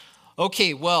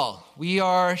Okay, well, we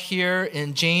are here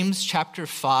in James chapter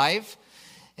 5,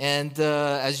 and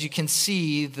as you can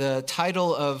see, the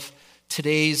title of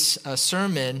today's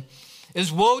sermon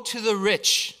is Woe to the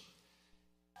Rich.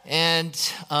 And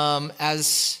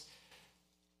as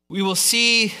we will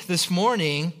see this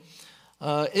morning,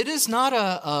 it is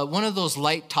not one of those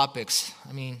light topics.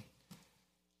 I mean,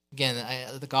 again,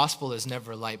 the gospel is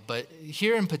never light, but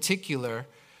here in particular,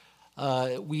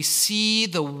 we see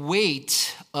the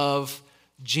weight of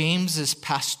James's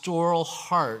pastoral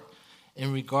heart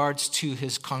in regards to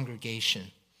his congregation.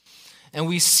 And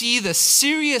we see the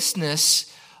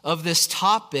seriousness of this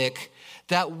topic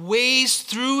that weighs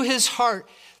through his heart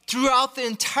throughout the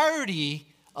entirety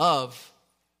of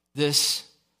this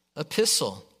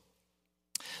epistle.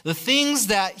 The things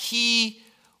that he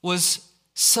was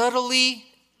subtly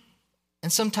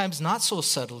and sometimes not so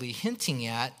subtly hinting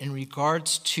at in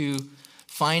regards to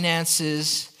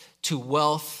finances, to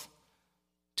wealth,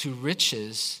 to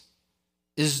riches,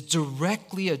 is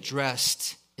directly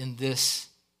addressed in this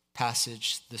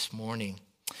passage this morning.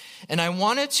 And I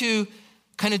wanted to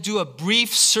kind of do a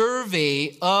brief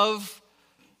survey of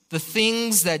the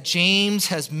things that James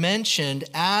has mentioned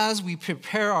as we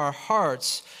prepare our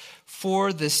hearts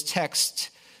for this text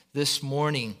this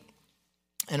morning.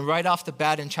 And right off the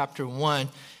bat in chapter 1,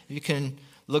 you can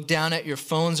look down at your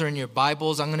phones or in your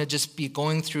Bibles. I'm going to just be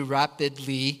going through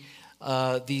rapidly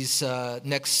these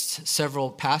next several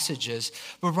passages.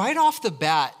 But right off the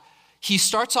bat, he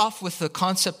starts off with the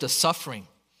concept of suffering.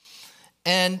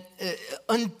 And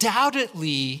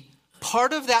undoubtedly,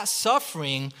 part of that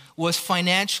suffering was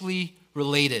financially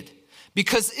related,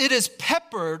 because it is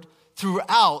peppered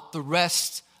throughout the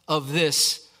rest of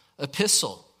this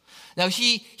epistle. Now,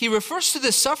 he refers to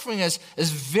this suffering as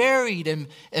varied and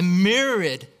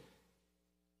myriad,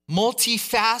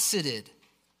 multifaceted.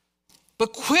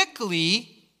 But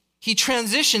quickly, he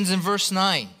transitions in verse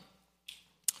 9.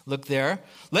 Look there.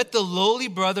 Let the lowly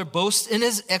brother boast in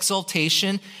his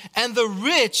exaltation, and the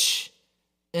rich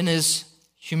in his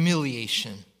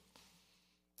humiliation.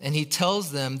 And he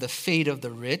tells them the fate of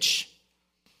the rich.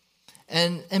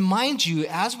 And mind you,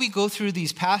 as we go through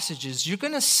these passages, you're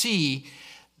going to see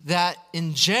that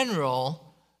in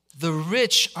general, the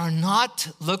rich are not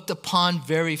looked upon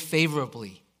very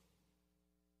favorably.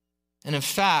 And in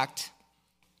fact,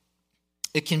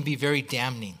 it can be very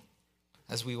damning,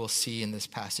 as we will see in this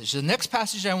passage. The next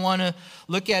passage I want to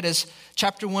look at is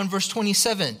chapter 1, verse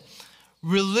 27.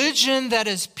 Religion that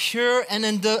is pure and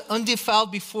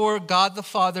undefiled before God the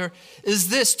Father is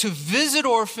this: to visit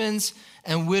orphans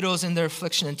and widows in their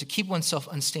affliction and to keep oneself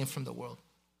unstained from the world.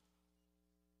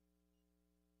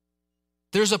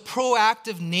 There's a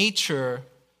proactive nature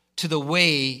to the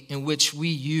way in which we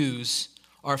use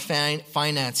our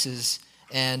finances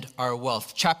and our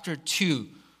wealth. Chapter 2,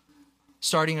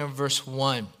 starting in verse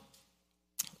 1.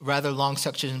 Rather long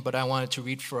section, but I wanted to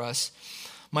read for us.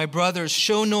 My brothers,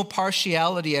 show no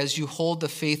partiality as you hold the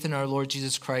faith in our Lord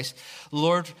Jesus Christ,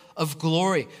 Lord of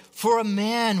glory. For a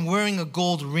man wearing a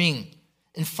gold ring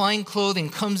and fine clothing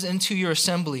comes into your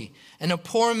assembly, and a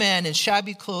poor man in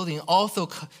shabby clothing also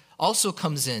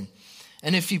comes in.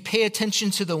 And if you pay attention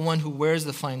to the one who wears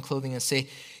the fine clothing and say,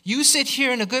 you sit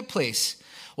here in a good place,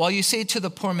 while you say to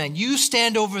the poor man, you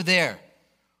stand over there,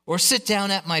 or sit down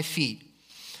at my feet,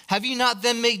 have you not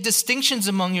then made distinctions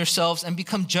among yourselves and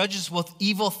become judges with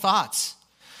evil thoughts?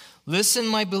 Listen,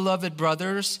 my beloved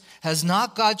brothers, has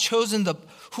not God chosen the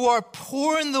who are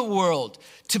poor in the world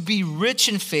to be rich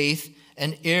in faith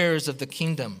and heirs of the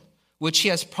kingdom, which he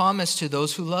has promised to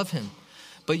those who love him?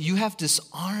 But you have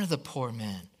dishonored the poor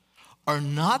man. Are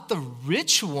not the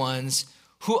rich ones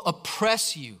who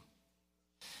oppress you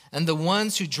and the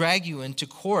ones who drag you into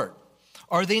court?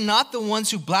 Are they not the ones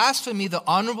who blaspheme the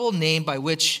honorable name by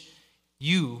which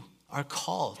you are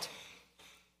called?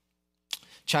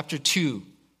 Chapter 2,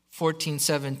 14,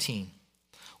 17.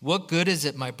 What good is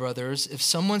it, my brothers, if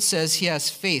someone says he has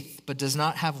faith but does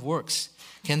not have works?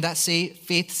 Can that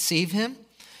faith save him?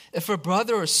 If a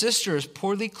brother or sister is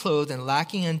poorly clothed and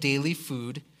lacking in daily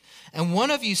food, and one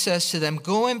of you says to them,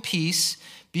 go in peace,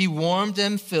 be warmed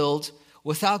and filled,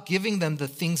 without giving them the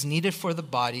things needed for the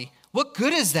body, what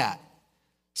good is that?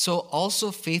 So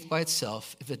also faith by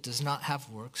itself, if it does not have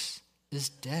works, is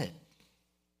dead.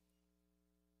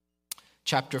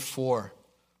 Chapter 4,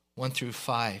 1 through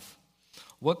 5.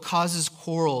 What causes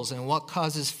quarrels and what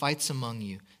causes fights among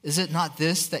you? Is it not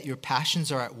this, that your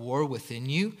passions are at war within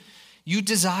you? You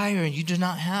desire and you do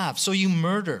not have, so you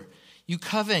murder. You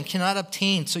covet and cannot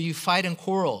obtain, so you fight and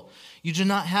quarrel. You do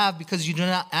not have because you do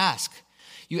not ask.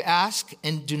 You ask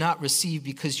and do not receive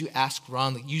because you ask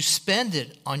wrongly. You spend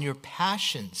it on your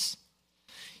passions.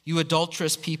 You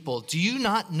adulterous people, do you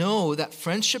not know that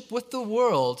friendship with the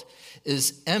world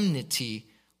is enmity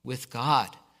with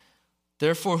God?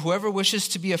 Therefore, whoever wishes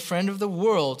to be a friend of the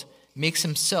world makes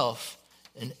himself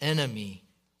an enemy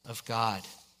of God.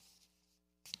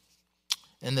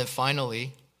 And then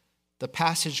finally, the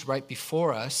passage right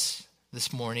before us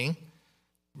this morning,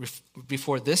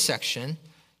 before this section,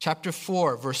 chapter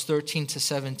 4, verse 13 to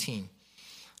 17.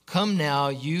 Come now,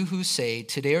 you who say,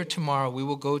 today or tomorrow we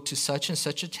will go to such and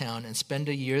such a town and spend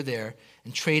a year there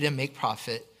and trade and make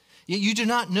profit. Yet you do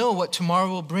not know what tomorrow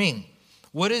will bring.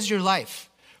 What is your life?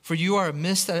 For you are a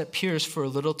mist that appears for a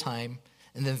little time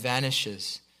and then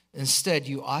vanishes. Instead,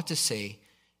 you ought to say,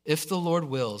 if the Lord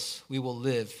wills, we will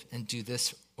live and do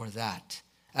this or that.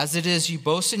 As it is, you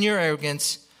boast in your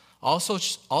arrogance. Also,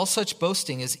 all such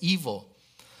boasting is evil.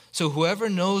 So whoever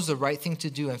knows the right thing to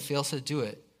do and fails to do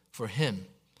it, for him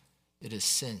it is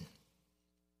sin.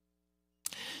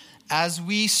 As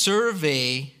we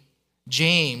survey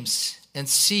James and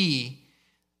see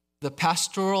the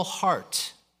pastoral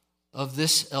heart of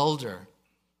this elder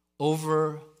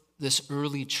over this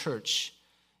early church,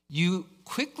 you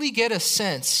quickly get a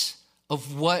sense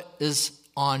of what is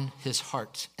on his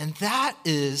heart. And that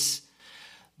is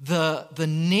the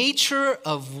nature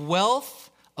of wealth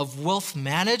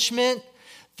management,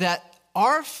 that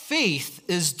our faith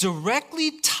is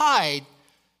directly tied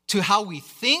to how we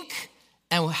think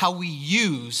and how we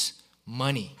use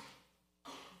money.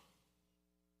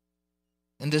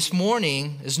 And this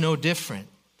morning is no different,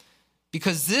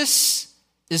 because this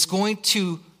is going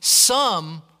to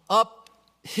sum up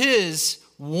his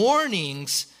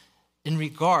warnings in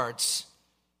regards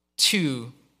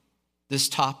to this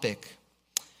topic.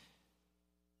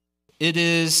 It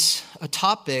is a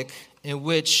topic in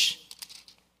which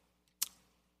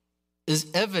is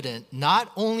evident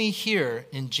not only here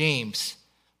in James,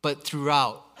 but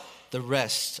throughout the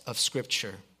rest of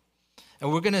Scripture.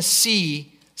 And we're going to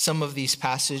see some of these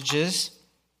passages.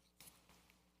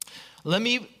 Let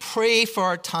me pray for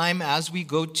our time as we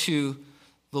go to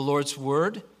the Lord's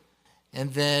Word,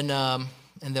 and then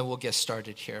we'll get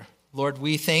started here. Lord,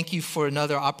 we thank you for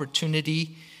another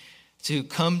opportunity to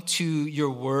come to your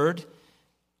Word.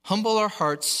 Humble our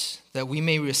hearts that we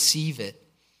may receive it,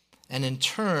 and in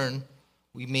turn,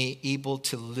 we may be able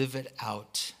to live it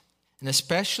out. And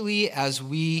especially as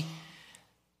we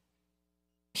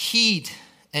heed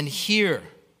and hear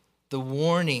the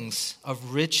warnings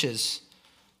of riches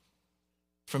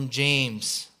from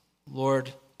James,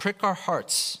 Lord, prick our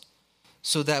hearts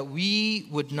so that we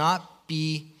would not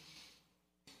be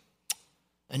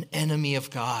an enemy of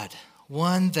God,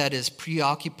 one that is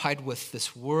preoccupied with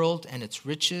this world and its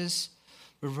riches,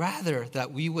 but rather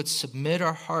that we would submit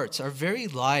our hearts, our very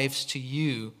lives to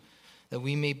you, that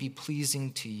we may be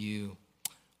pleasing to you.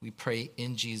 We pray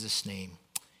in Jesus' name.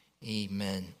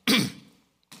 Amen.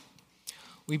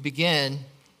 We begin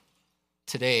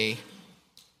today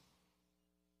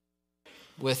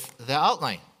with the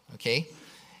outline, okay?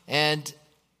 And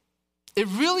it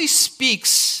really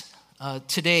speaks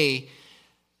today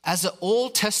as an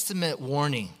Old Testament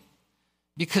warning,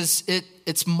 because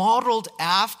it's modeled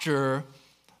after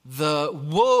the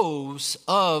woes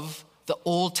of the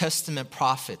Old Testament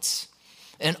prophets.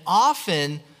 And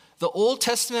often the Old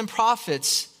Testament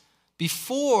prophets,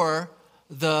 before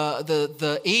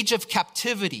the age of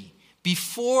captivity,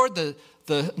 before the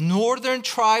northern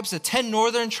tribes, the 10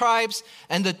 northern tribes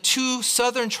and the 2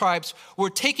 southern tribes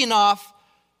were taken off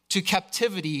to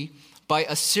captivity by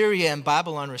Assyria and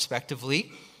Babylon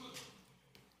respectively,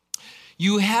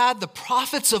 you had the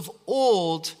prophets of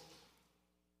old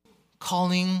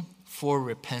calling for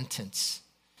repentance.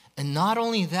 And not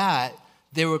only that,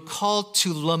 they were called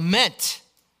to lament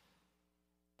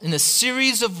in a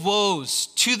series of woes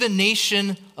to the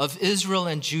nation of Israel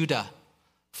and Judah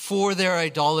for their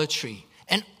idolatry.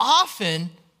 And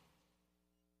often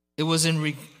it was in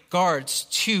regards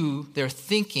to their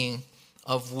thinking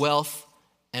of wealth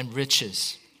and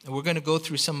riches. And we're going to go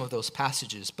through some of those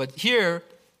passages. But here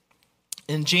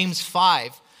in James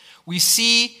 5, we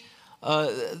see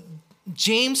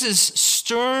James's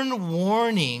stern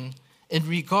warning in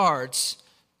regards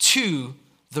to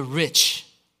the rich.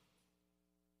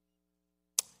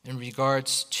 In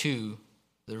regards to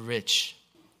the rich.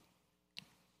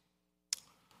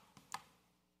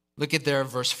 Look at there,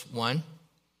 verse 1.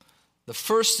 The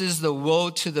first is the woe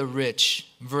to the rich.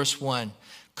 Verse 1.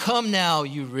 Come now,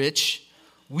 you rich,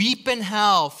 weep and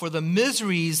howl for the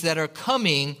miseries that are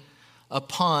coming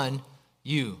upon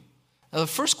you. Now, the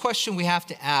first question we have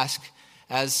to ask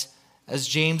as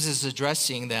James is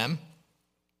addressing them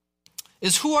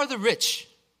is, who are the rich?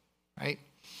 Right?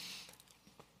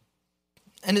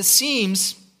 And it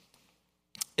seems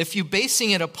if you're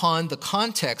basing it upon the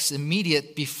context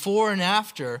immediate before and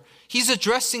after, he's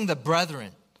addressing the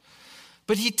brethren.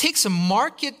 But he takes a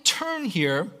marked turn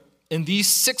here in these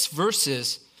 6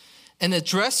 verses and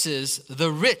addresses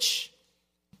the rich.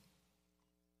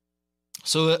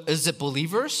 So is it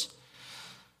believers?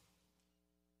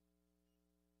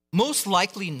 Most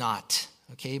likely not.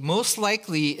 Okay, most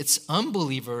likely it's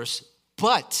unbelievers,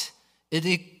 but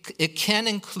it can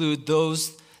include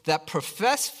those that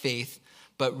profess faith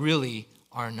but really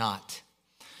are not.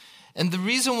 And the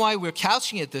reason why we're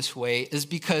couching it this way is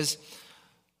because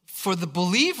for the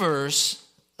believers,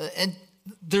 and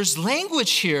there's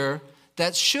language here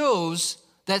that shows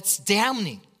that's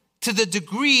damning to the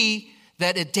degree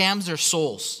that it damns their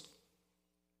souls.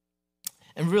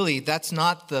 And really, that's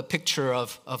not the picture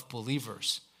of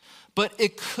believers. But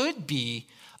it could be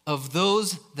of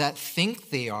those that think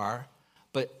they are,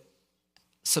 but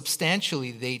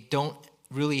substantially they don't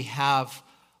really have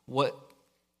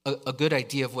a good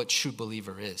idea of what true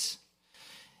believer is.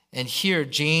 And here,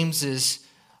 James is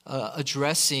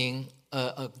addressing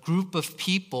a group of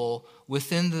people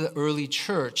within the early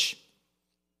church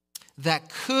that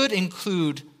could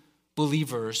include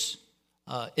believers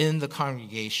in the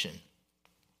congregation.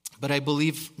 But I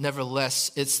believe,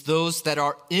 nevertheless, it's those that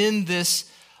are in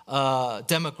this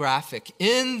demographic,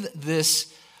 in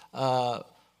this,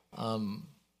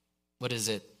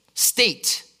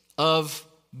 state of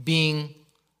being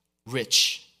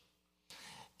rich.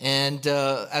 And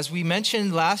as we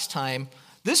mentioned last time,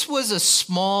 this was a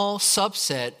small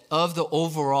subset of the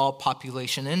overall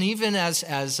population. And even as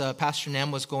Pastor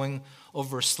Nam was going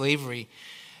over slavery,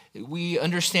 we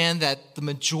understand that the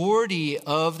majority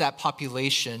of that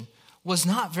population was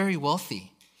not very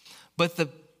wealthy. But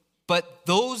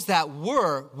those that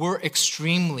were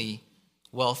extremely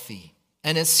wealthy.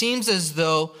 And it seems as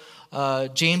though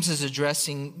James is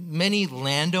addressing many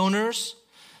landowners,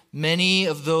 many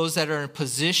of those that are in a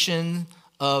position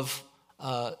of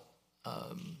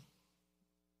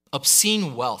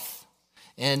obscene wealth.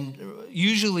 And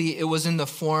usually it was in the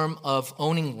form of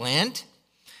owning land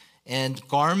and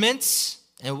garments,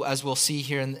 and as we'll see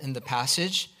here in the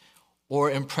passage, or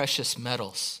in precious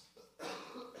metals.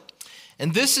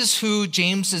 And this is who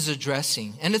James is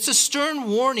addressing. And it's a stern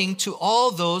warning to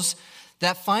all those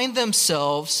that find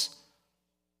themselves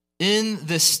in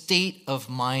this state of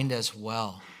mind as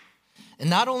well. And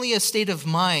not only a state of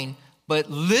mind, but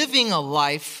living a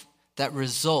life that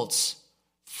results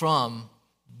from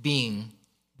being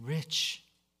rich.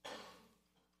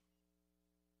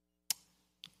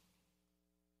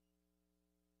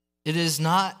 It is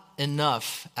not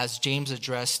enough, as James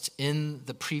addressed in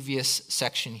the previous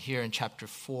section here in chapter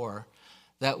 4,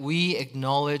 that we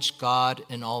acknowledge God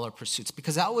in all our pursuits,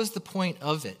 because that was the point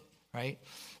of it, right?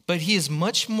 But he is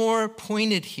much more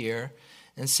pointed here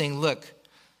in saying, look,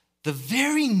 the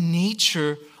very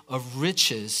nature of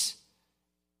riches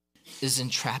is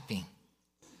entrapping.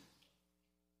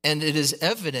 And it is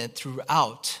evident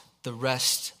throughout the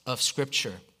rest of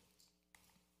Scripture.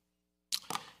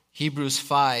 Hebrews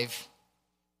 5,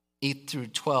 8 through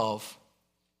 12.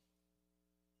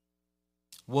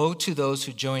 Woe to those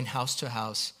who join house to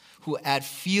house, who add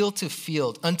field to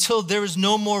field, until there is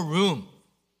no more room.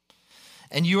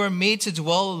 And you are made to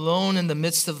dwell alone in the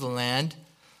midst of the land.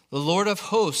 The Lord of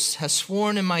hosts has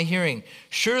sworn in my hearing,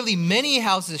 surely many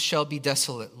houses shall be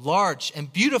desolate, large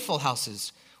and beautiful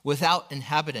houses without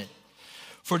inhabitant.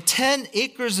 For 10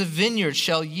 acres of vineyard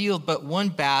shall yield but one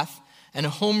bath, and a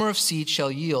homer of seed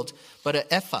shall yield but an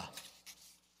ephah.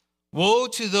 Woe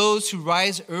to those who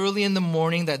rise early in the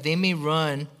morning that they may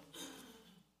run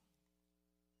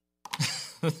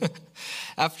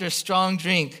after strong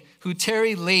drink, who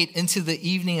tarry late into the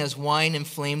evening as wine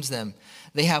inflames them.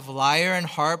 They have lyre and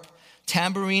harp,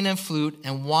 tambourine and flute,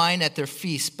 and wine at their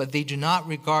feast, but they do not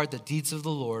regard the deeds of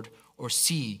the Lord or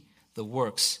see the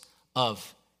works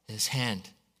of his hand.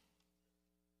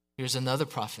 Here's another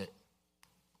prophet,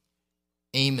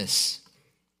 Amos.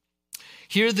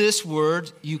 Hear this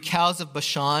word, you cows of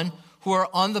Bashan, who are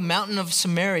on the mountain of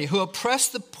Samaria, who oppress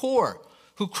the poor,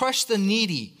 who crush the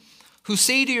needy, who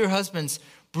say to your husbands,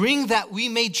 bring that we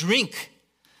may drink.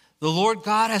 The Lord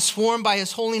God has sworn by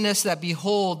his holiness that,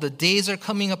 behold, the days are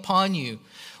coming upon you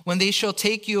when they shall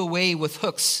take you away with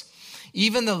hooks,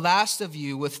 even the last of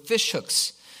you with fish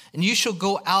hooks. And you shall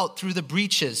go out through the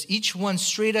breaches, each one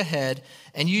straight ahead,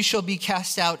 and you shall be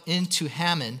cast out into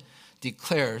Haman,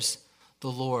 declares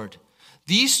the Lord.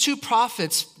 These two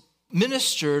prophets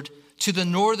ministered to the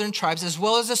northern tribes as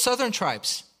well as the southern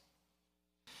tribes.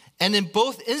 And in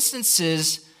both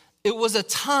instances, it was a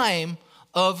time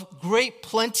of great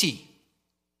plenty.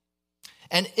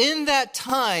 And in that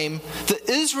time,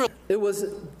 It was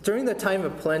during the time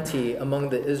of plenty among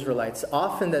the Israelites,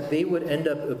 often that they would end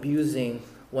up abusing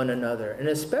one another, and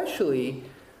especially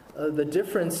the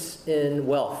difference in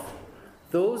wealth.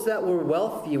 Those that were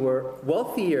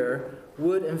wealthier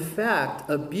would in fact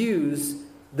abuse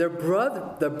the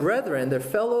brethren, their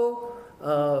fellow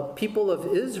people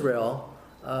of Israel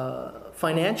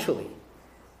financially.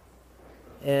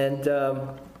 And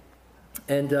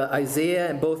Isaiah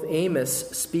and both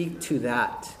Amos speak to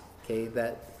that. Okay,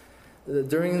 that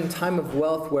during the time of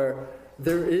wealth where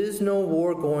there is no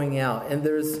war going out, and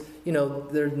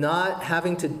they're not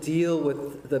having to deal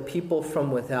with the people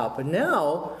from without. But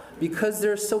now, because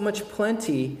there's so much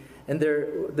plenty, and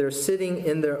they're sitting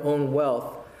in their own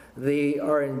wealth, they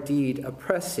are indeed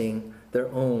oppressing their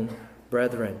own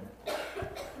brethren.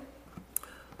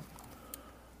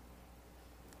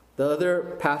 The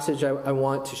other passage I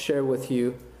want to share with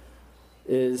you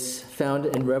is found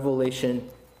in Revelation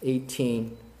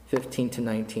 18, 15 to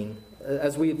 19.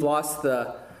 As we've lost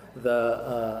the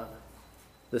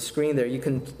screen there, you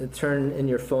can turn in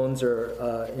your phones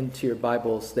or into your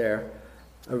Bibles there.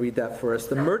 I'll read that for us.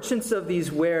 The merchants of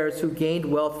these wares who gained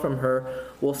wealth from her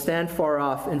will stand far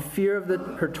off in fear of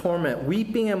her torment,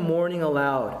 weeping and mourning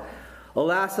aloud.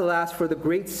 Alas, alas, for the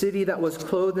great city that was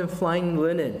clothed in fine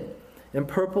linen, in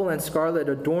purple and scarlet,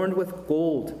 adorned with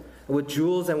gold, with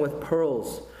jewels and with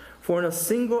pearls. For in a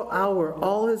single hour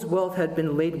all his wealth had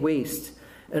been laid waste,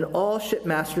 and all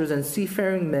shipmasters and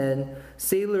seafaring men,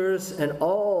 sailors, and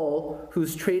all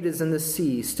whose trade is in the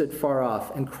sea stood far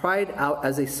off, and cried out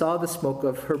as they saw the smoke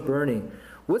of her burning.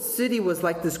 What city was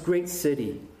like this great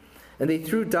city? And they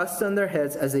threw dust on their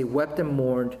heads as they wept and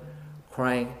mourned,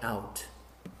 crying out.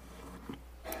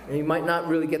 And you might not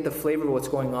really get the flavor of what's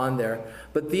going on there,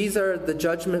 but these are the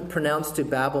judgment pronounced to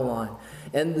Babylon.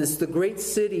 And this the great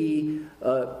city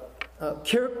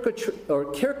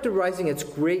characterizing its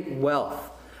great wealth.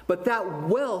 But that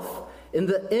wealth in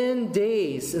the end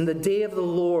days, in the day of the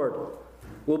Lord,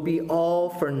 will be all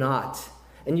for naught.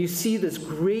 And you see this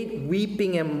great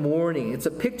weeping and mourning. It's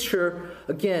a picture,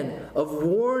 again, of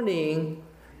warning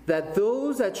that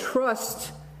those that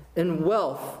trust in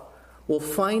wealth will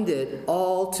find it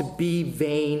all to be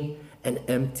vain and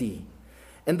empty.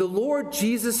 And the Lord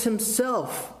Jesus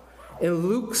himself, in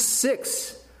Luke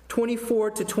 6,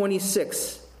 24 to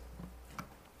 26,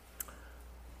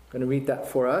 I'm going to read that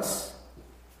for us.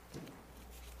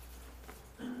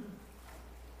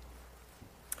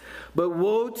 But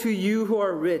woe to you who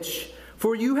are rich,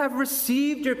 for you have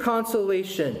received your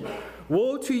consolation.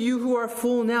 Woe to you who are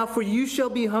full now, for you shall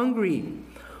be hungry.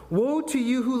 Woe to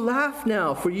you who laugh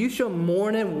now, for you shall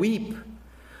mourn and weep.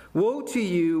 Woe to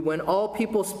you when all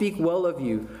people speak well of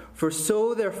you, for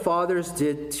so their fathers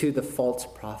did to the false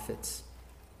prophets.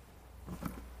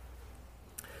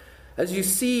 As you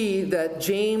see that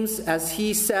James, as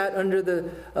he sat under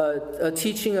the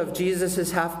teaching of Jesus,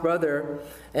 his half-brother,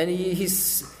 and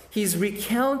he's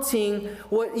recounting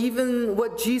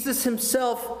what Jesus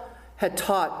himself had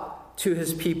taught to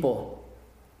his people.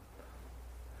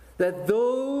 That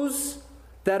those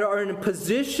that are in a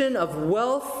position of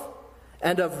wealth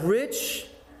and of rich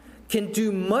can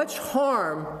do much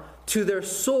harm to their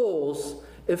souls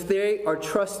if they are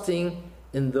trusting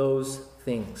in those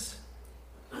things.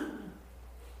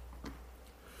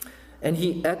 And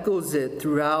he echoes it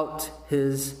throughout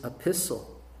his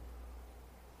epistle.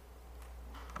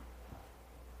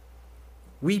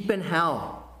 Weep and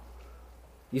howl.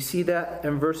 You see that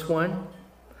in verse 1?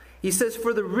 He says,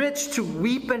 for the rich to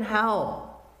weep and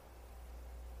howl.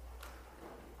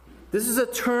 This is a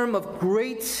term of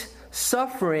great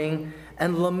suffering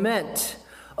and lament,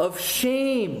 of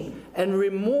shame and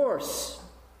remorse.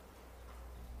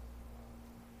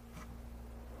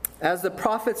 As the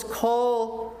prophets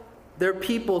call their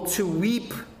people to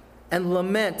weep and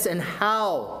lament and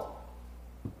howl.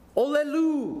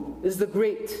 Olelu is the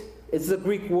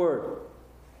Greek word.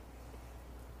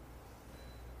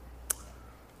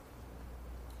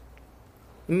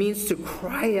 It means to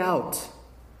cry out,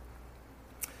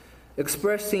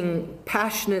 expressing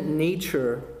passionate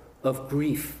nature of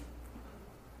grief.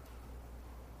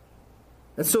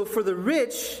 And so for the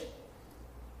rich,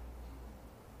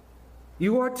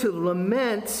 you are to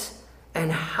lament and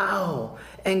howl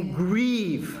and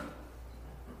grieve.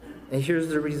 And here's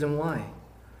the reason why.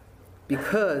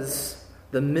 Because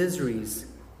the miseries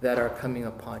that are coming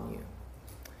upon you.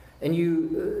 And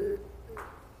you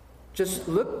just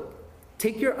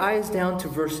take your eyes down to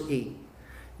verse 8.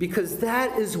 Because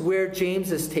that is where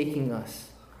James is taking us.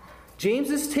 James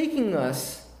is taking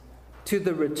us to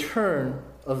the return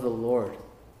of the Lord.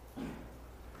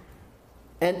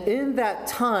 And in that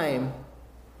time,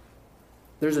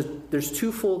 there's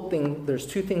twofold thing. There's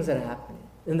two things that happen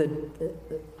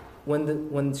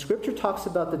when Scripture talks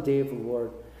about the day of the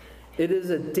Lord. It is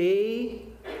a day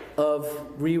of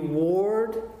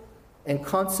reward and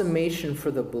consummation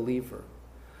for the believer,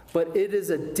 but it is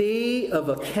a day of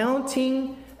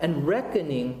accounting and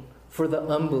reckoning for the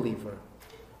unbeliever.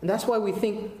 And that's why we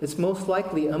think it's most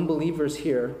likely unbelievers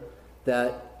here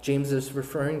that James is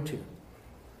referring to.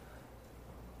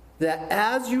 That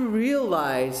as you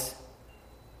realize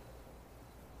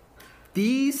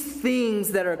these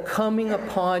things that are coming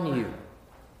upon you,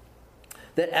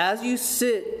 that as you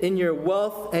sit in your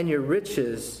wealth and your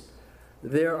riches,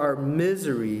 there are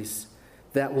miseries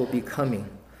that will be coming.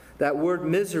 That word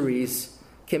miseries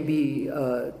can be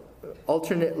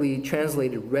alternately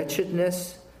translated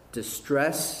wretchedness,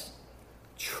 distress,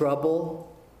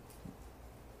 trouble.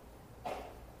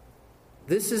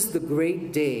 This is the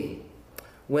great day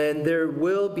when there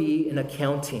will be an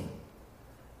accounting.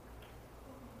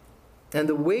 And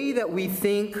the way that we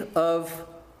think of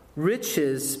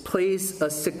riches plays a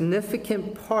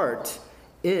significant part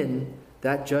in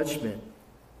that judgment.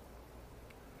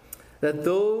 That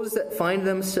those that find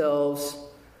themselves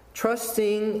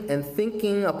trusting and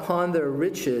thinking upon their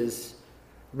riches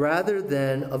rather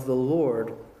than of the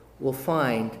Lord will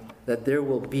find that there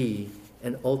will be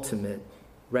an ultimate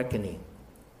reckoning.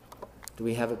 Do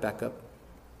we have it back up?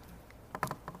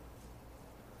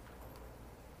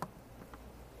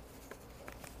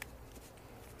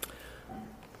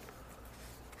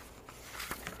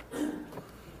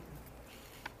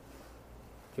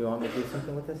 Do you want me to do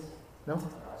something with this? No?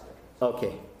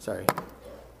 Okay, sorry.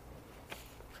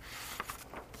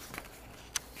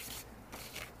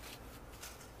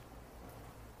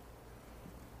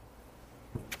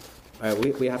 All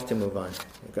right, we have to move on.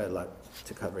 We've got a lot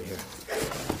to cover here.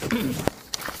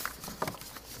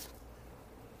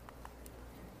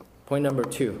 Point number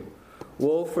 2.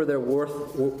 Woe for their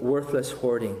worthless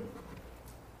hoarding.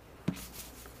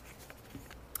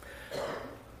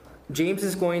 James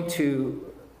is going to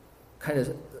kind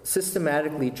of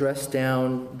systematically dress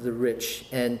down the rich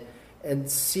and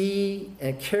see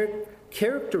and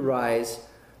characterize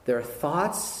their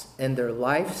thoughts and their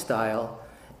lifestyle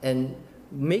and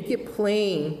make it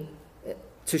plain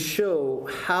to show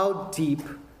how deep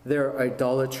their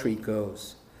idolatry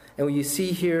goes. And what you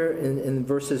see here in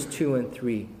verses 2 and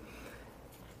 3.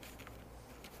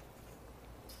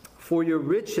 For your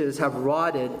riches have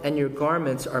rotted and your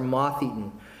garments are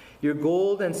moth-eaten. Your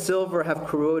gold and silver have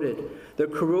corroded. Their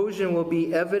corrosion will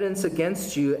be evidence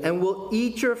against you and will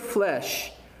eat your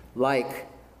flesh like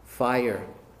fire.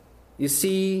 You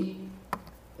see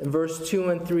in verse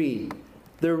 2 and 3,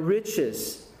 their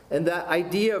riches. And that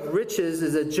idea of riches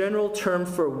is a general term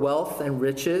for wealth and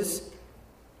riches.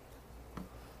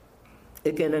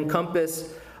 It can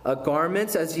encompass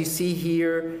garments, as you see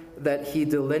here that he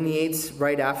delineates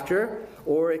right after,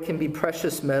 or it can be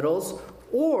precious metals,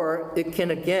 or it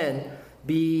can again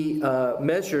be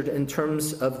measured in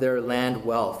terms of their land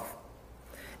wealth.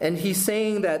 And he's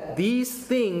saying that these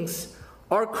things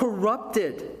are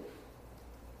corrupted.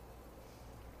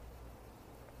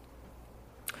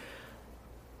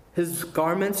 His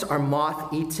garments are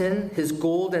moth-eaten. His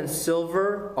gold and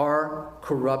silver are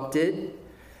corrupted.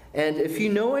 And if you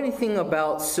know anything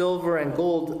about silver and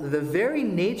gold, the very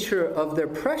nature of their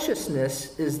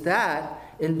preciousness is that,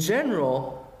 in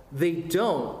general, they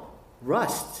don't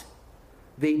rust.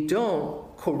 They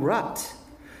don't corrupt.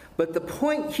 But the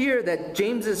point here that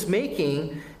James is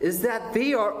making is that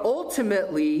they are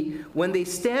ultimately, when they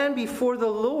stand before the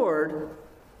Lord,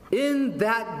 in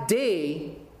that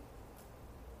day,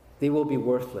 they will be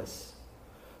worthless.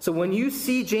 So when you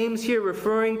see James here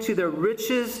referring to their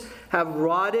riches have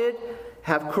rotted,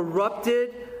 have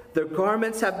corrupted, their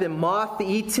garments have been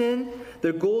moth-eaten,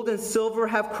 their gold and silver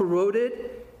have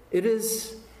corroded, it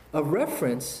is a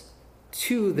reference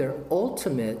to their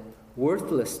ultimate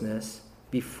worthlessness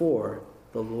before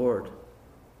the Lord.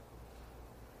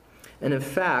 And in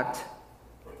fact,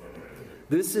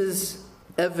 this is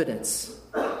evidence.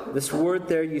 This word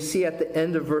there you see at the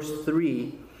end of verse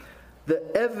 3,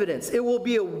 the evidence. It will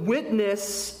be a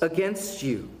witness against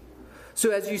you.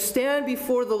 So as you stand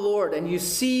before the Lord and you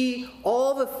see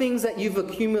all the things that you've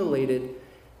accumulated,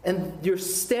 and you're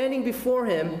standing before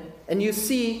Him and you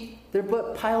see they're but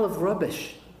a pile of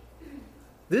rubbish.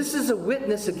 This is a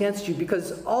witness against you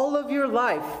because all of your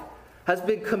life has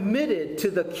been committed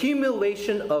to the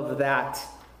accumulation of that.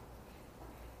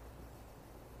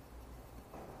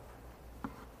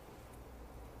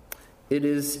 It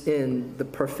is in the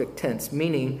perfect tense,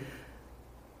 meaning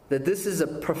that this is a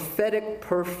prophetic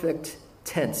perfect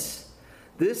tense.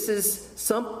 This is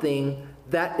something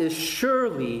that is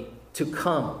surely to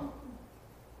come.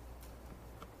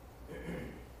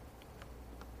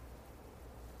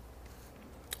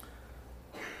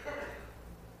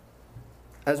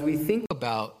 As we think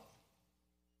about,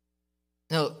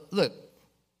 now look,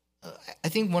 I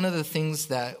think one of the things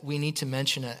that we need to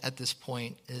mention at this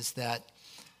point is that,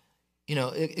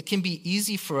 it can be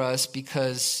easy for us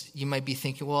because you might be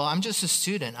thinking, well, I'm just a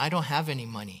student. I don't have any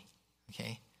money,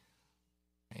 okay?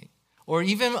 Right? Or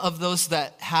even of those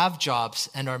that have jobs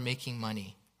and are making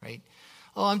money, right?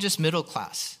 Oh, I'm just middle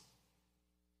class.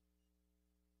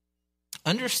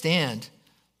 Understand,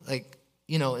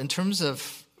 in terms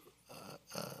of,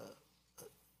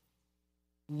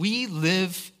 we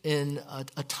live in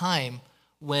a time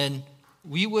when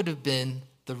we would have been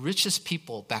the richest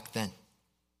people back then.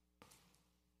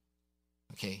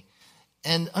 Okay,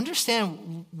 and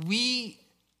understand we,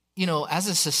 as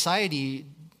a society,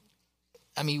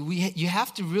 you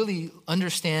have to really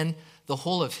understand the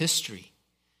whole of history.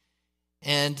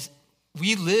 And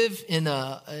we live in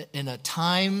a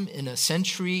time, in a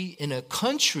century, in a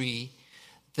country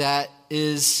that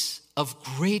is of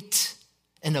great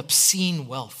and obscene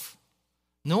wealth.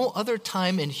 No other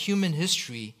time in human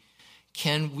history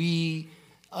can we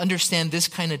understand this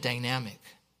kind of dynamic,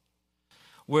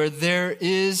 where there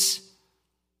is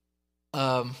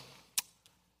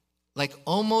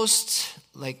almost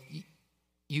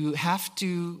you have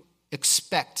to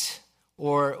expect,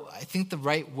 or I think the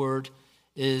right word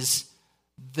is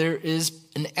there is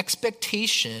an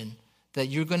expectation that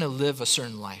you're going to live a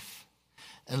certain life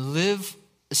and live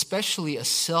especially a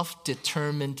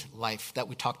self-determined life that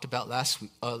we talked about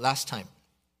last time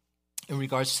in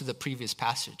regards to the previous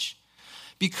passage.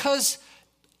 Because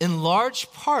in large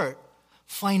part,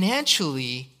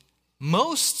 financially,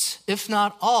 most, if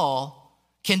not all,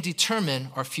 can determine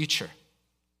our future.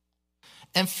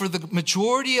 And for the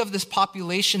majority of this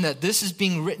population that this is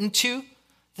being written to,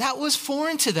 that was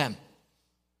foreign to them.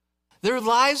 Their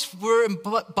lives were,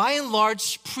 by and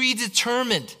large,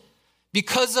 predetermined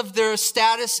because of their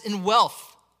status in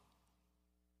wealth.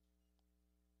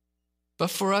 But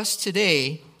for us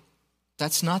today,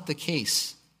 that's not the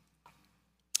case.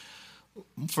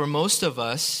 For most of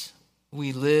us,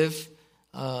 we live,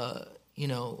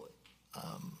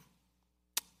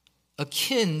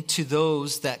 akin to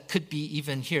those that could be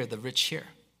even here, the rich here,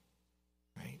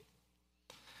 right?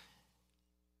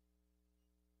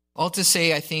 All to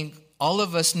say, I think all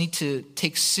of us need to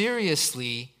take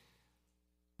seriously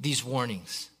these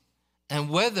warnings, and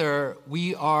whether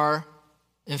we are,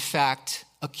 in fact,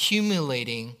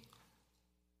 accumulating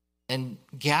and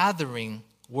gathering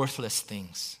worthless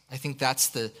things. I think that's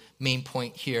the main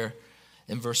point here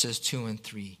in verses 2 and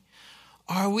 3.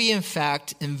 Are we, in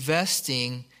fact,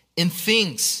 investing in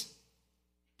things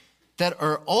that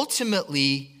are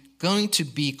ultimately going to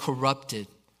be corrupted,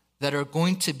 that are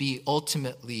going to be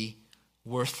ultimately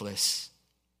worthless?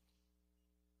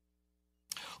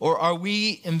 Or are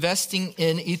we investing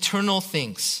in eternal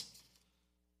things,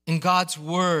 in God's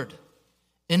word,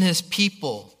 in his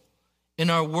people, in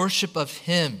our worship of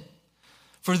him?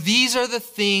 For these are the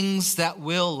things that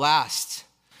will last.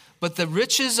 But the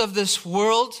riches of this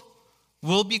world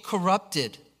will be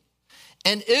corrupted.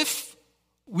 And if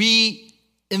we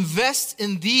invest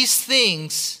in these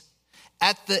things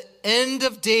at the end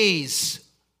of days,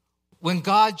 when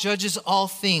God judges all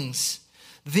things,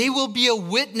 they will be a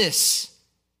witness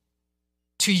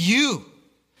to you.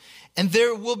 And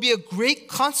there will be a great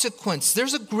consequence.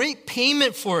 There's a great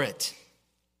payment for it.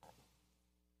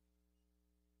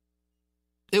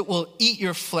 It will eat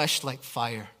your flesh like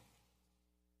fire.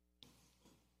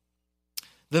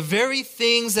 The very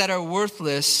things that are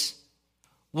worthless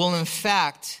will in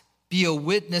fact be a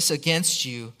witness against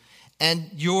you, and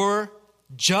your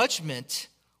judgment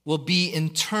will be in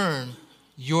turn,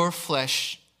 your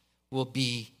flesh will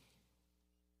be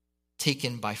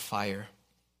taken by fire.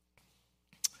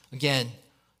 Again,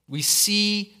 we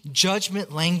see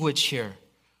judgment language here.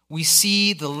 We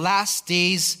see the last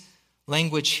days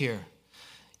language here.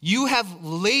 You have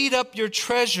laid up your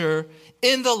treasure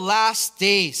in the last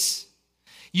days.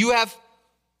 You have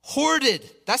hoarded.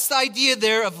 That's the idea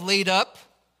there of laid up.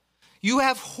 You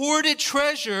have hoarded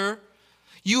treasure.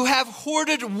 You have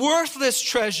hoarded worthless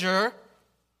treasure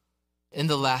in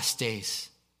the last days.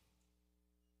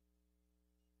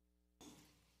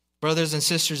 Brothers and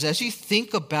sisters, as you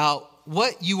think about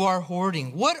what you are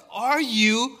hoarding, what are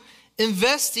you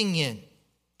investing in?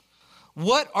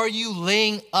 What are you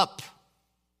laying up?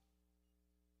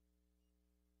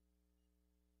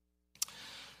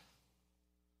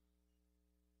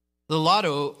 The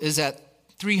lotto is at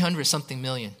 300 something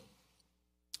million.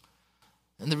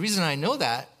 And the reason I know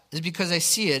that is because I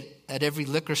see it at every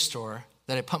liquor store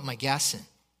that I pump my gas in.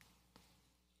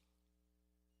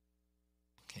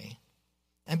 Okay?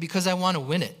 And because I want to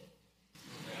win it.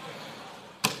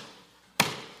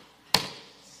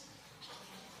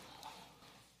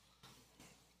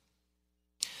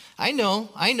 I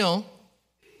know.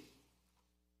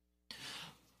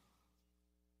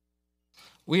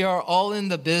 We are all in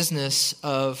the business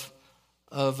of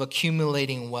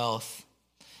accumulating wealth.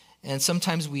 And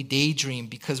sometimes we daydream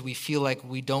because we feel like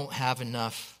we don't have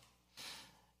enough.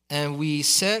 And we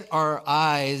set our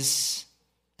eyes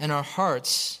and our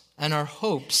hearts and our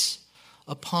hopes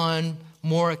upon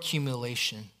more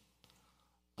accumulation,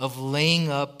 of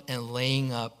laying up and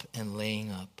laying up and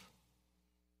laying up.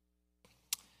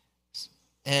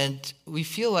 And we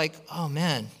feel like, oh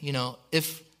man,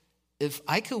 if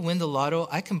I could win the lotto,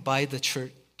 I can buy the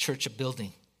church a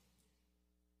building.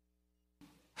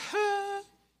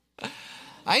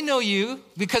 I know you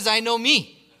because I know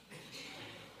me.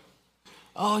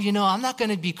 Oh, I'm not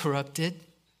going to be corrupted.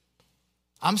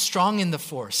 I'm strong in the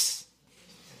force.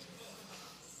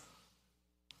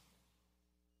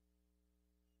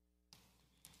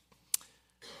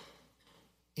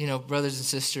 Brothers and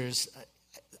sisters,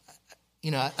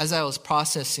 as I was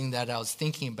processing that, I was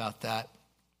thinking about that.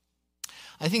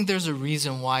 I think there's a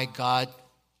reason why God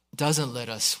doesn't let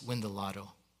us win the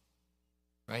lotto,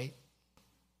 right?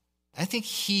 I think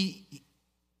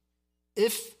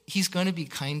if he's going to be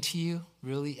kind to you,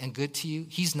 really, and good to you,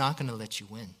 he's not going to let you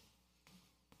win.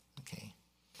 Okay.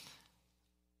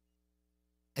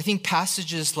 I think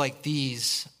passages like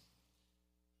these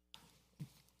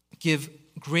give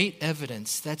great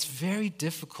evidence that's very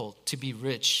difficult to be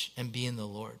rich and be in the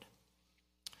Lord.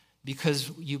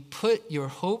 Because you put your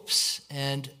hopes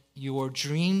and your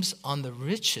dreams on the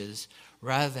riches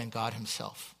rather than God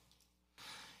himself.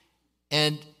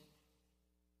 And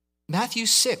Matthew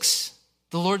 6,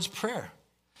 the Lord's Prayer.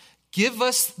 Give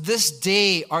us this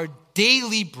day our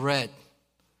daily bread.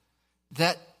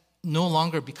 That no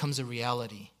longer becomes a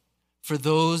reality for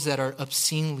those that are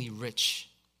obscenely rich.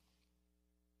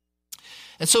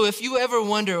 And so if you ever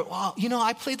wonder, well,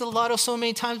 I played the lotto so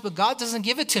many times, but God doesn't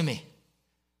give it to me.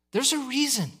 There's a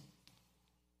reason.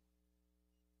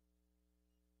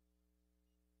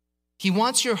 He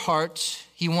wants your heart.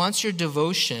 He wants your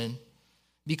devotion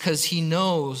because he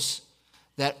knows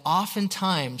that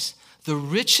oftentimes the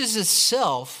riches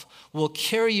itself will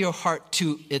carry your heart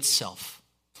to itself.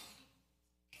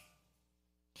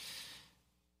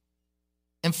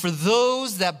 And for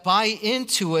those that buy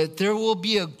into it, there will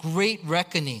be a great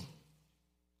reckoning.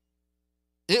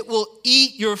 It will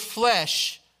eat your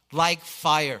flesh like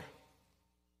fire.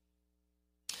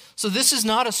 So this is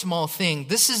not a small thing.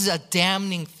 This is a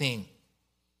damning thing.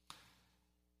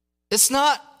 It's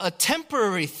not a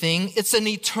temporary thing. It's an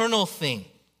eternal thing.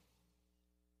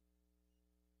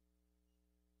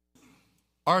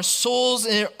 Our souls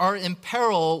are in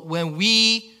peril when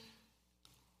we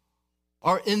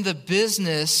are in the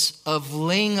business of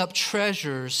laying up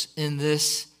treasures in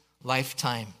this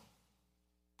lifetime.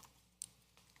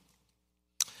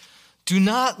 Do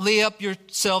not lay up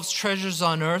yourselves treasures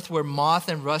on earth where moth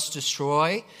and rust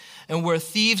destroy and where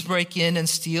thieves break in and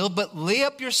steal, but lay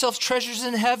up yourselves treasures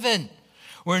in heaven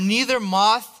where neither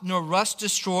moth nor rust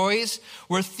destroys,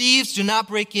 where thieves do not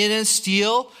break in and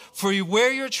steal. For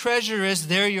where your treasure is,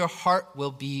 there your heart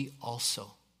will be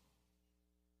also.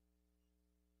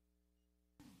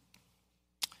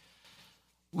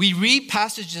 We read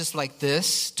passages like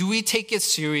this. Do we take it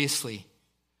seriously?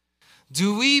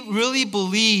 Do we really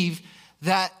believe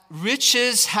that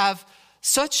riches have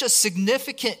such a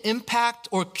significant impact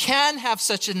or can have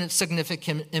such a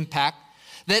significant impact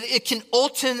that it can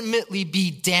ultimately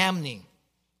be damning?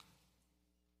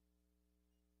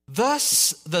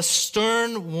 Thus, the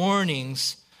stern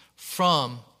warnings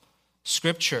from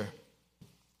Scripture.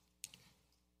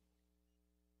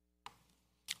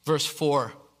 Verse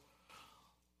 4.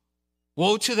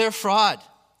 Woe to their fraud.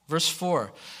 Verse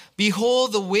 4.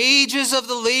 Behold, the wages of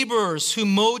the laborers who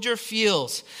mowed your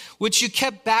fields, which you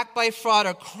kept back by fraud,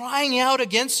 are crying out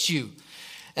against you.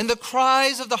 And the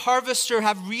cries of the harvester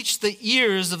have reached the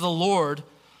ears of the Lord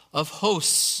of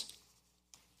hosts.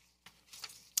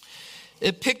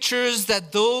 It pictures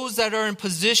that those that are in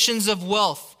positions of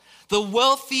wealth, the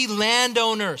wealthy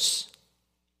landowners,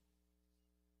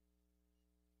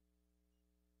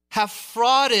 have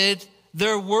frauded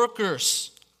their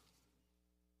workers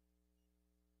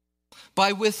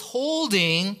by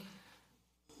withholding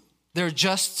their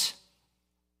just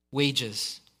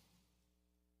wages.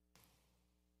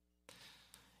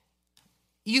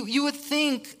 You would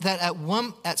think that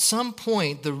at some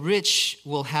point the rich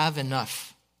will have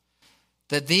enough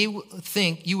that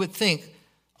you would think,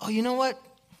 oh, you know what?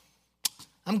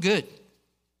 I'm good.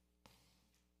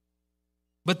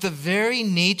 But the very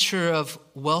nature of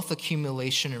wealth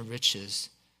accumulation and riches,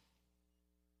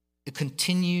 it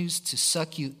continues to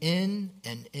suck you in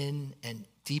and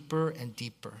deeper,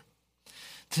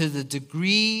 to the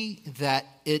degree that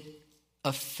it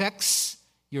affects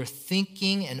your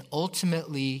thinking and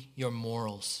ultimately your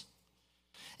morals.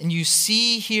 And you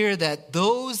see here that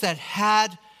those that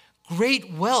had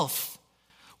great wealth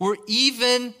were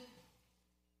even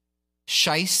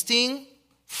shysting,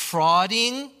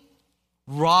 frauding,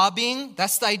 robbing.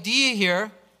 That's the idea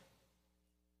here.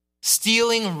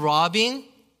 Stealing and robbing.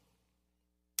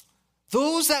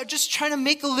 Those that are just trying to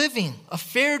make a living, a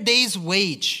fair day's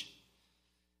wage.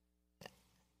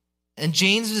 And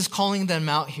James is calling them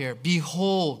out here.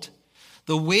 Behold,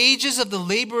 the wages of the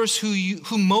laborers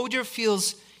who mowed your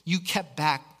fields you kept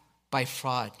back by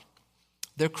fraud.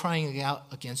 They're crying out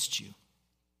against you.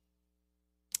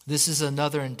 This is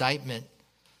another indictment.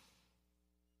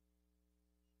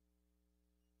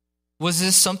 Was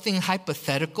this something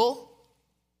hypothetical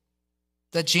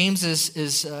that James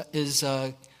is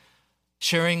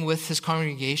sharing with his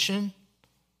congregation?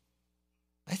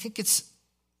 I think it's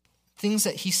things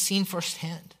that he's seen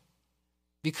firsthand,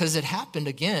 because it happened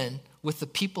again with the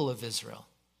people of Israel.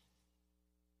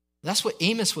 That's what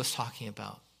Amos was talking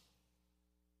about.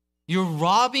 You're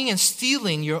robbing and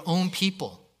stealing your own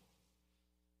people.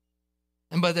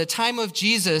 And by the time of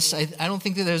Jesus, I don't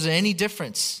think that there's any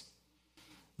difference.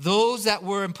 Those that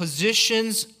were in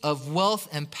positions of wealth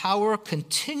and power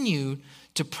continued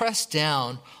to press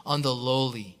down on the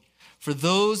lowly. For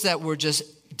those that were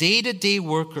just day-to-day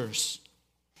workers,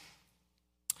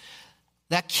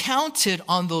 that counted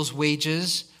on those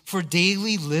wages for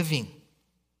daily living,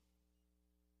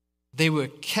 they were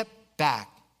kept back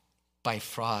by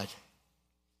fraud.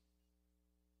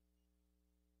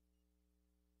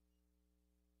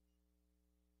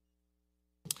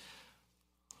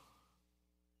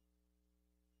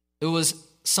 It was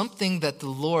something that the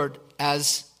Lord,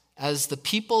 as the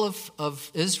people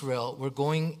of Israel were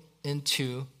going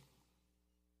into,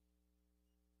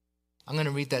 I'm going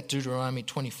to read that Deuteronomy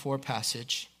 24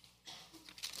 passage.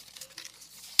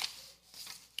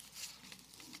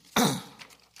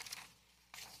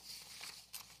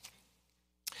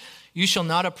 You shall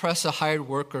not oppress a hired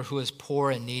worker who is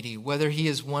poor and needy, whether he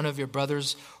is one of your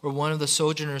brothers or one of the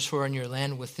sojourners who are in your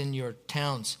land within your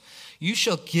towns. You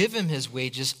shall give him his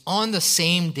wages on the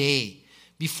same day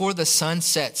before the sun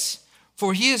sets,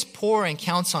 for he is poor and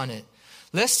counts on it,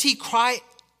 lest he cry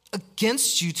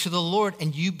against you to the Lord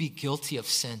and you be guilty of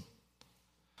sin.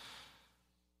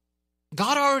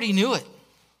 God already knew it.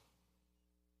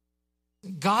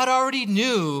 God already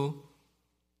knew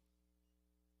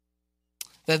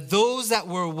that those that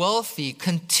were wealthy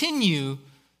continue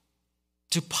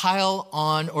to pile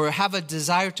on or have a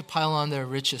desire to pile on their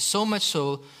riches, so much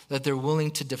so that they're willing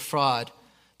to defraud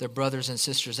their brothers and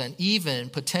sisters and even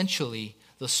potentially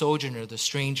the sojourner, the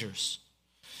strangers.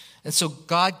 And so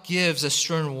God gives a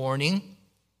stern warning.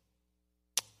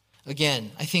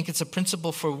 Again, I think it's a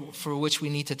principle for which we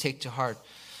need to take to heart.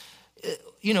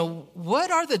 What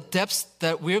are the depths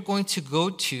that we're going to go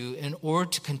to in order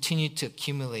to continue to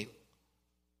accumulate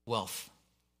wealth?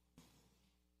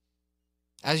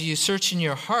 As you search in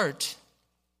your heart,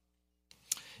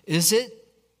 is it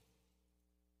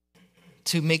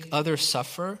to make others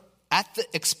suffer at the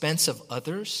expense of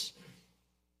others?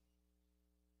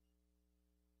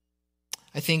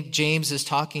 I think James is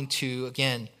talking to,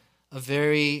 again, a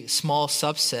very small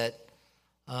subset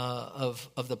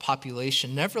of the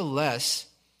population. Nevertheless,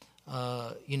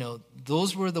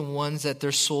 those were the ones that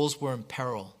their souls were in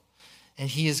peril. And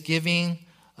he is giving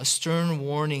a stern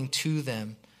warning to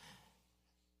them,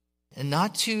 and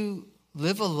not to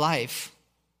live a life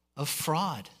of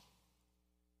fraud.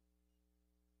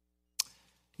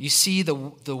 You see the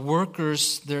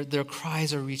workers, their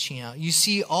cries are reaching out. You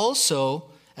see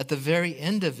also, at the very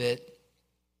end of it,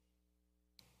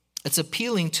 it's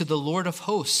appealing to the Lord of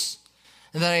hosts.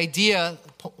 And that idea,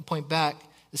 point back,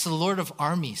 is the Lord of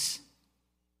armies.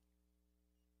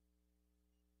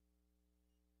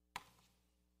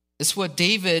 It's what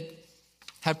David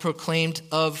had proclaimed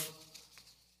of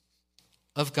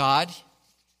God.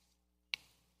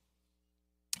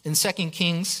 In 2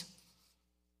 Kings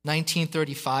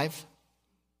 19:35,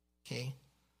 okay.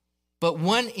 But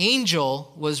one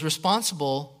angel was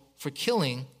responsible for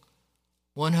killing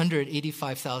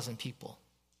 185,000 people.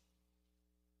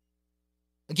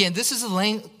 Again, this is a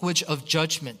language of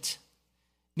judgment,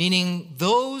 meaning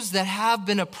those that have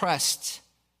been oppressed,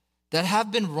 that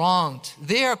have been wronged,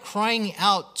 they are crying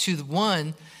out to the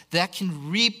one that can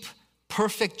reap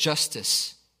perfect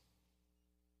justice.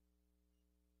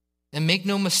 And make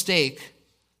no mistake,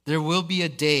 there will be a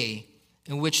day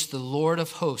in which the Lord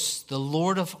of hosts, the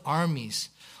Lord of armies,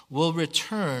 will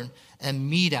return and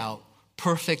mete out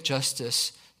perfect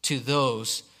justice to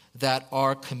those that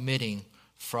are committing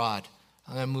fraud.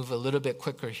 I'm going to move a little bit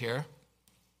quicker here.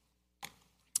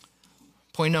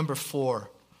 Point number 4.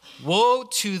 Woe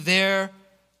to their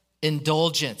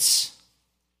indulgence.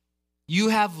 You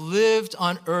have lived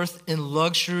on earth in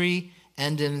luxury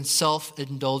and in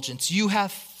self-indulgence. You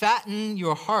have fattened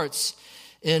your hearts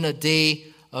in a day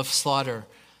of slaughter.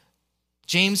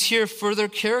 James here further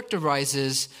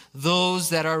characterizes those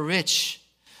that are rich,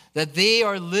 that they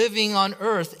are living on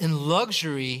earth in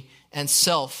luxury and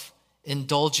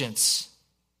self-indulgence.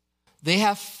 They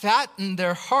have fattened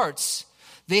their hearts.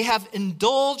 They have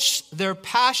indulged their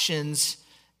passions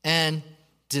and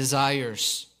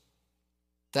desires.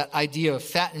 That idea of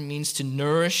fatten means to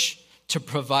nourish, to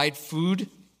provide food.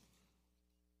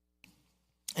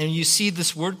 And you see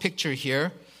this word picture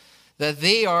here, that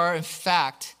they are, in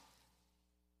fact,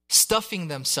 stuffing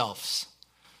themselves.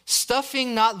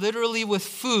 Stuffing not literally with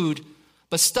food,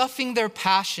 but stuffing their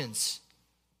passions.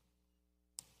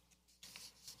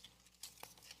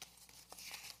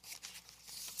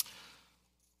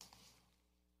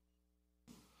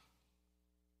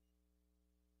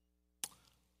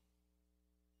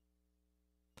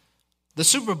 The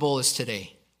Super Bowl is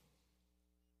today.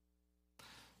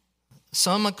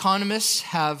 Some economists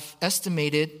have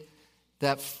estimated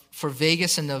that for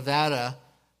Vegas and Nevada,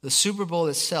 the Super Bowl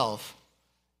itself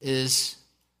is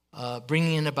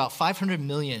bringing in about $500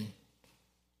 million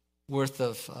worth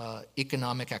of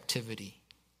economic activity.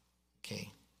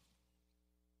 Okay.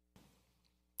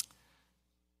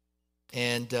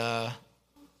 And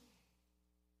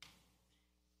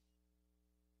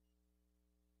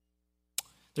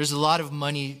there's a lot of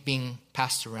money being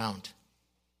passed around.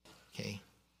 Okay.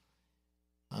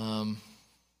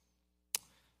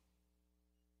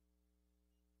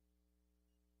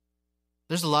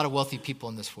 There's a lot of wealthy people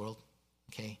in this world.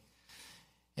 Okay.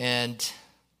 And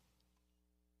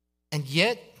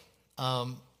yet,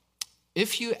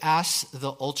 if you ask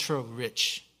the ultra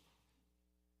rich,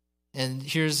 and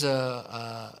here's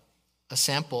a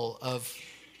sample of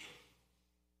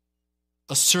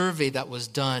a survey that was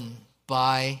done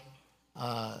by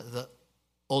the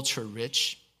ultra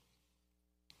rich.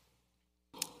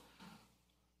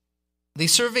 They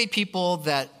surveyed people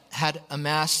that had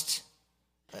amassed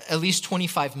at least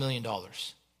 $25 million.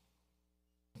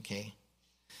 Okay.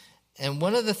 And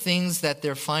one of the things that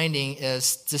they're finding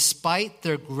is, despite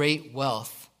their great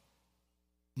wealth,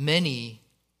 many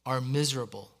are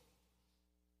miserable.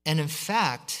 And in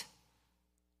fact,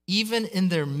 even in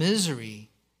their misery,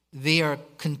 they are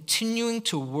continuing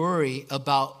to worry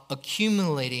about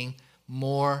accumulating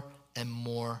more and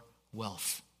more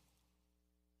wealth.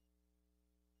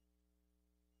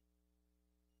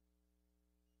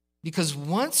 Because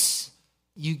once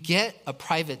you get a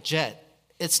private jet,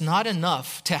 it's not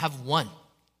enough to have one.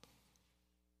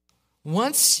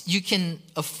 Once you can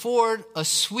afford a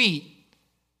suite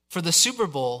for the Super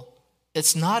Bowl,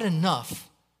 it's not enough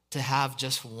to have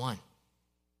just one.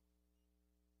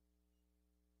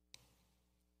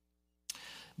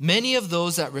 Many of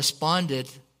those that responded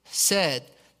said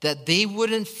that they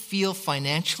wouldn't feel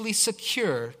financially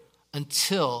secure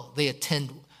until they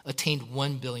attained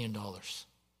 $1 billion.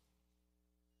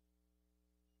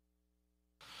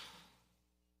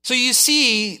 So you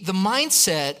see, the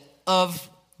mindset of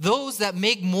those that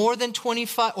make more than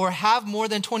 25 or have more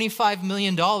than $25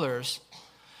 million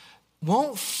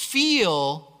won't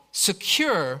feel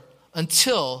secure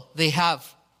until they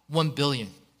have 1 billion.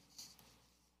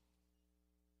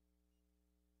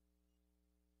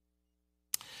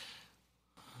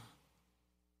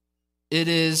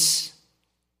 It's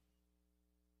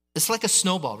like a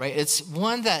snowball, right? It's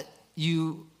one that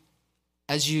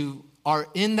as you are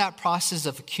in that process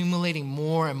of accumulating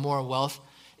more and more wealth,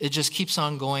 it just keeps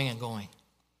on going and going.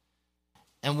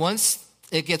 And once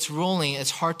it gets rolling,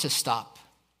 it's hard to stop.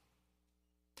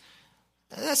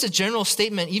 That's a general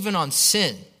statement even on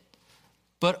sin.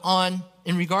 But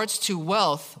in regards to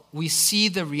wealth, we see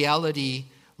the reality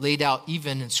laid out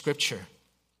even in Scripture.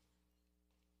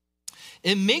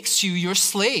 It makes you your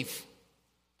slave.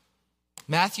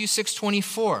 Matthew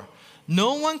 6:24.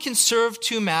 No one can serve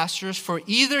two masters, for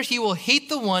either he will hate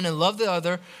the one and love the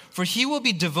other, for he will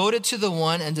be devoted to the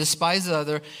one and despise the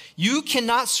other. You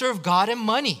cannot serve God and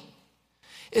money.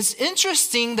 It's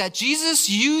interesting that Jesus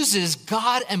uses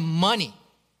God and money.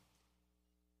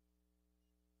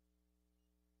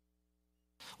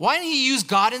 Why didn't he use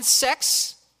God and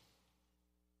sex?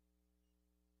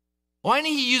 Why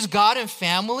didn't he use God and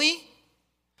family?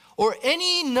 Or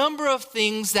any number of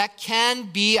things that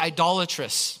can be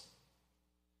idolatrous?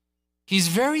 He's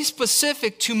very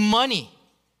specific to money.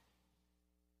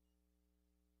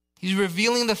 He's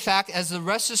revealing the fact, as the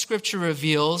rest of Scripture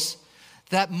reveals,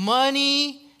 that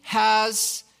money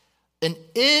has an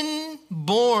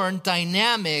inborn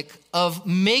dynamic of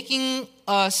making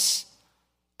us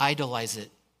idolize it.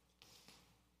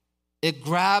 It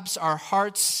grabs our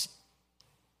hearts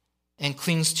and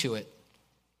clings to it.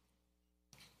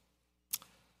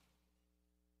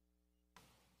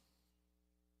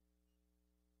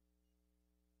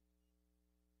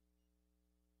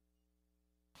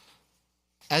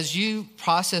 As you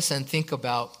process and think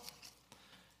about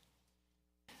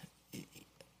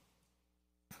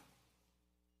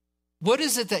what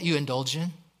is it that you indulge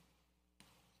in?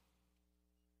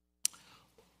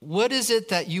 What is it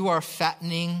that you are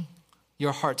fattening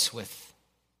your hearts with?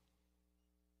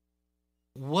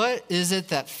 What is it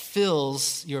that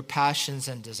fills your passions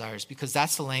and desires? Because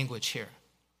that's the language here.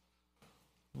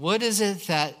 What is it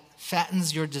that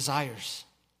fattens your desires?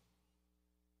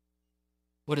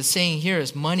 What it's saying here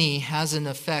is money has an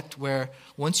effect where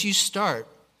once you start,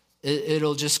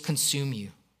 it'll just consume you.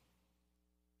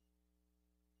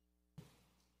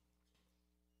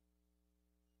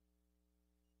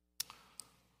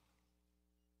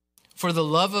 For the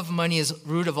love of money is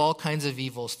root of all kinds of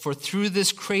evils. For through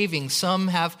this craving, some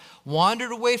have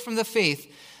wandered away from the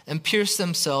faith and pierced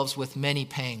themselves with many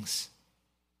pangs.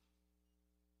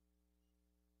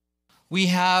 We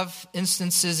have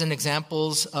instances and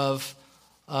examples of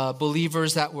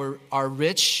believers that are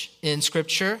rich in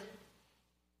Scripture.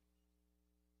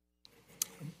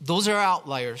 Those are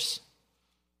outliers.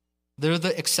 They're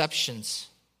the exceptions.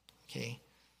 Okay.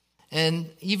 And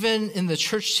even in the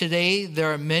church today,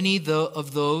 there are many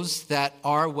of those that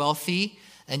are wealthy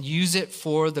and use it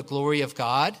for the glory of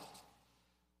God.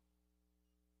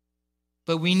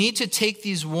 But we need to take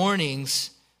these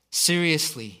warnings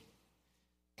seriously.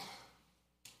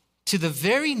 To the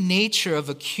very nature of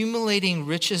accumulating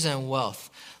riches and wealth,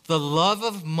 the love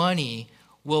of money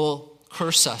will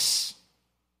curse us.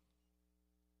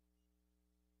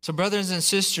 So, brothers and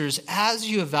sisters, as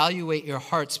you evaluate your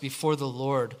hearts before the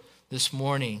Lord this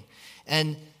morning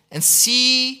and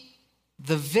see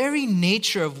the very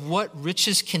nature of what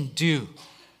riches can do.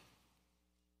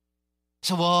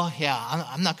 So, well, yeah,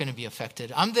 I'm not going to be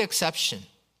affected. I'm the exception.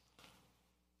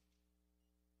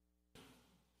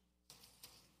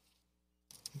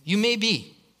 You may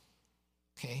be,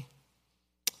 okay?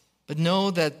 But know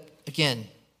that, again,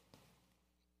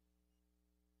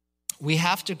 we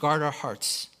have to guard our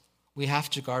hearts. We have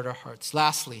to guard our hearts.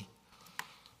 Lastly,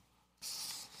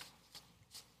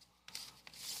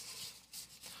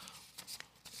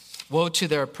 woe to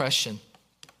their oppression.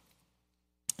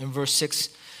 In verse 6,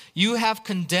 you have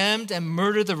condemned and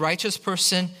murdered the righteous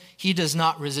person. He does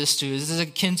not resist you. This is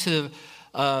akin to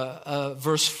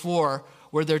verse 4,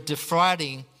 where they're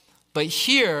defrauding. But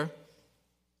here,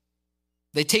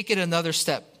 they take it another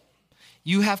step.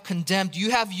 You have condemned.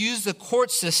 You have used the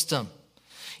court system.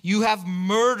 You have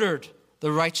murdered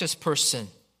the righteous person.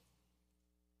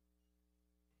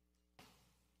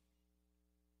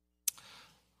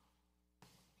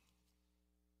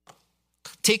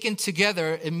 Taken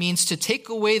together, it means to take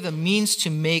away the means to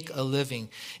make a living.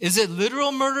 Is it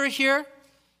literal murder here?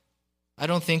 I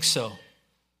don't think so.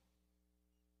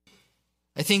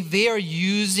 I think they are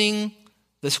using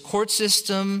this court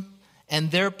system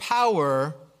and their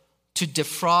power to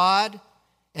defraud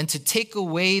and to take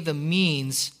away the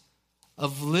means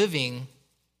of living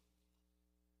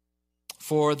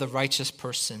for the righteous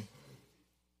person.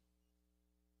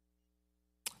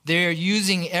 They're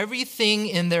using everything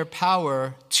in their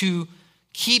power to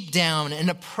keep down and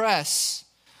oppress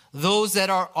those that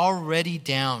are already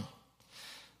down.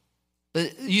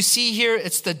 But you see here,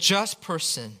 it's the just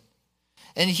person.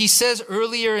 And he says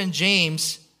earlier in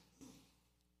James,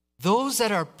 those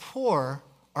that are poor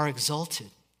are exalted.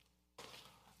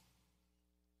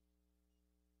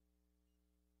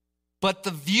 But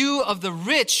the view of the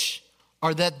rich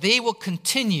are that they will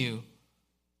continue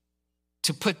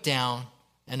to put down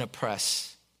and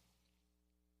oppress.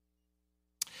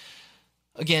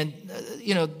 Again,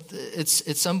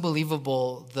 it's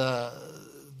unbelievable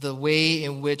the way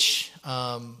in which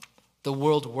the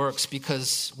world works,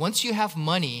 because once you have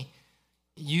money,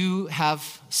 you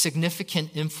have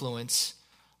significant influence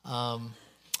among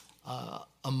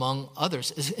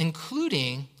others,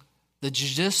 including the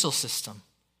judicial system,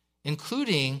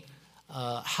 including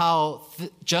how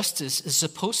justice is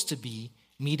supposed to be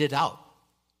meted out.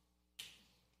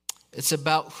 It's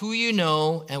about who you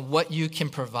know and what you can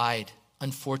provide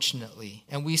unfortunately.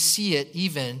 And we see it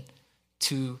even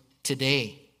to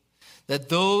today, that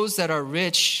those that are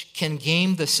rich can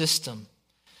game the system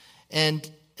and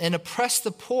oppress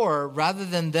the poor rather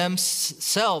than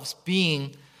themselves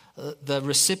being the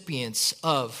recipients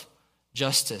of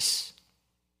justice.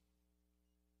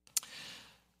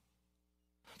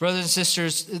 Brothers and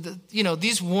sisters,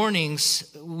 these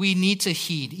warnings we need to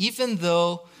heed, even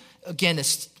though, again,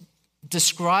 it's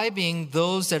describing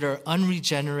those that are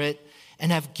unregenerate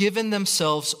and have given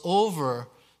themselves over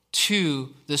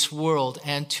to this world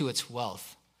and to its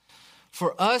wealth.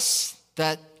 For us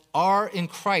that are in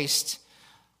Christ,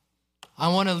 I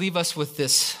want to leave us with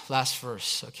this last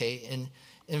verse, okay?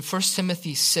 In 1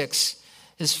 Timothy 6,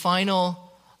 his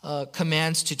final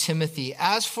commands to Timothy,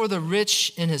 "As for the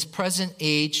rich in his present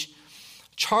age,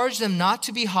 charge them not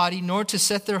to be haughty, nor to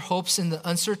set their hopes in the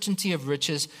uncertainty of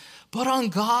riches, but on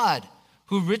God,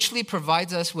 who richly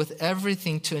provides us with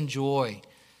everything to enjoy.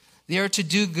 They are to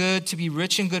do good, to be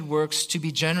rich in good works, to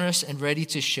be generous and ready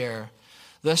to share,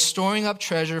 thus storing up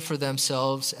treasure for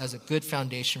themselves as a good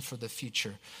foundation for the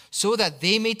future, so that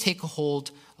they may take a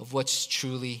hold of what's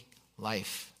truly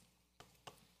life."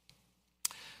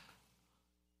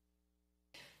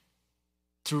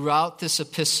 Throughout this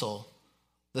epistle,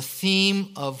 the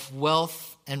theme of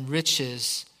wealth and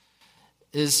riches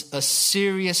is a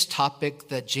serious topic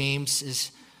that James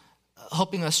is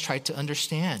helping us try to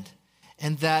understand.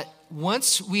 And that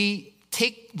once we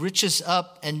take riches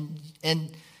up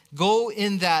and go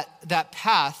in that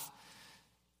path,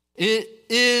 it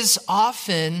is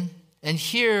often, and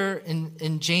here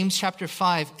in James chapter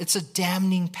 5, it's a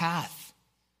damning path.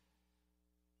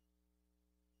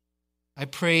 I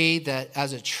pray that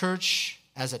as a church,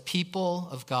 as a people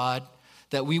of God,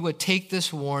 that we would take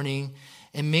this warning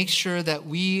and make sure that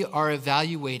we are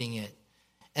evaluating it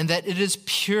and that it is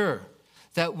pure,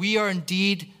 that we are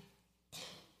indeed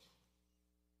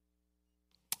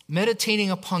meditating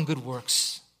upon good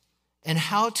works and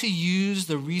how to use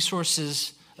the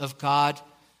resources of God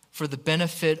for the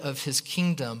benefit of his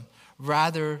kingdom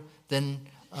rather than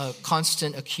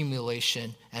constant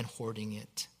accumulation and hoarding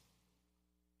it.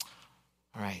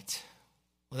 All right.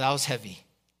 Well, that was heavy.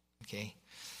 Okay.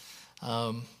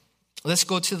 Let's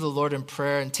go to the Lord in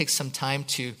prayer and take some time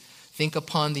to think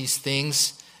upon these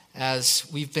things as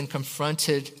we've been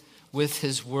confronted with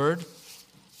his word,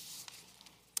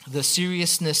 the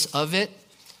seriousness of it,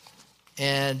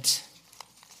 and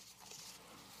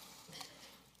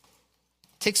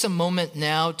take some moment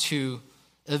now to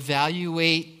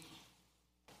evaluate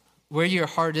where your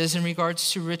heart is in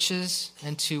regards to riches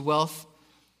and to wealth,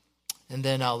 and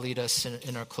then I'll lead us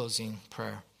in our closing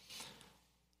prayer.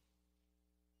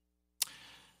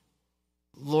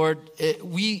 Lord,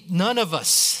 none of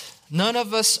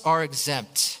us are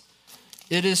exempt.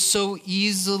 It is so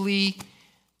easily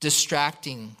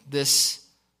distracting, this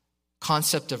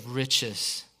concept of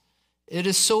riches. It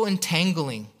is so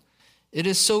entangling. It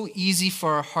is so easy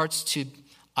for our hearts to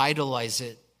idolize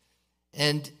it.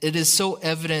 And it is so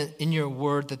evident in your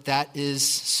word that is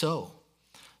so.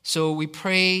 So we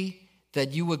pray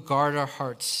that you would guard our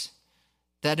hearts,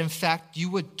 that in fact you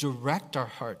would direct our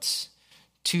hearts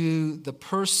to the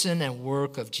person and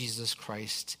work of Jesus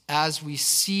Christ. As we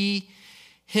see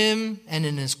him and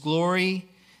in his glory,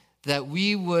 that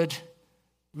we would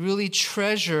really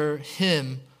treasure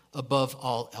him above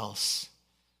all else.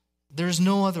 There's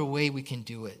no other way we can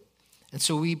do it. And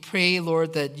so we pray,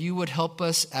 Lord, that you would help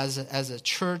us as a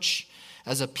church,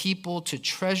 as a people, to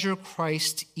treasure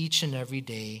Christ each and every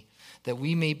day, that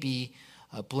we may be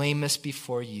blameless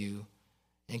before you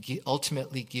and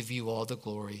ultimately give you all the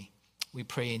glory. We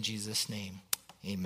pray in Jesus' name.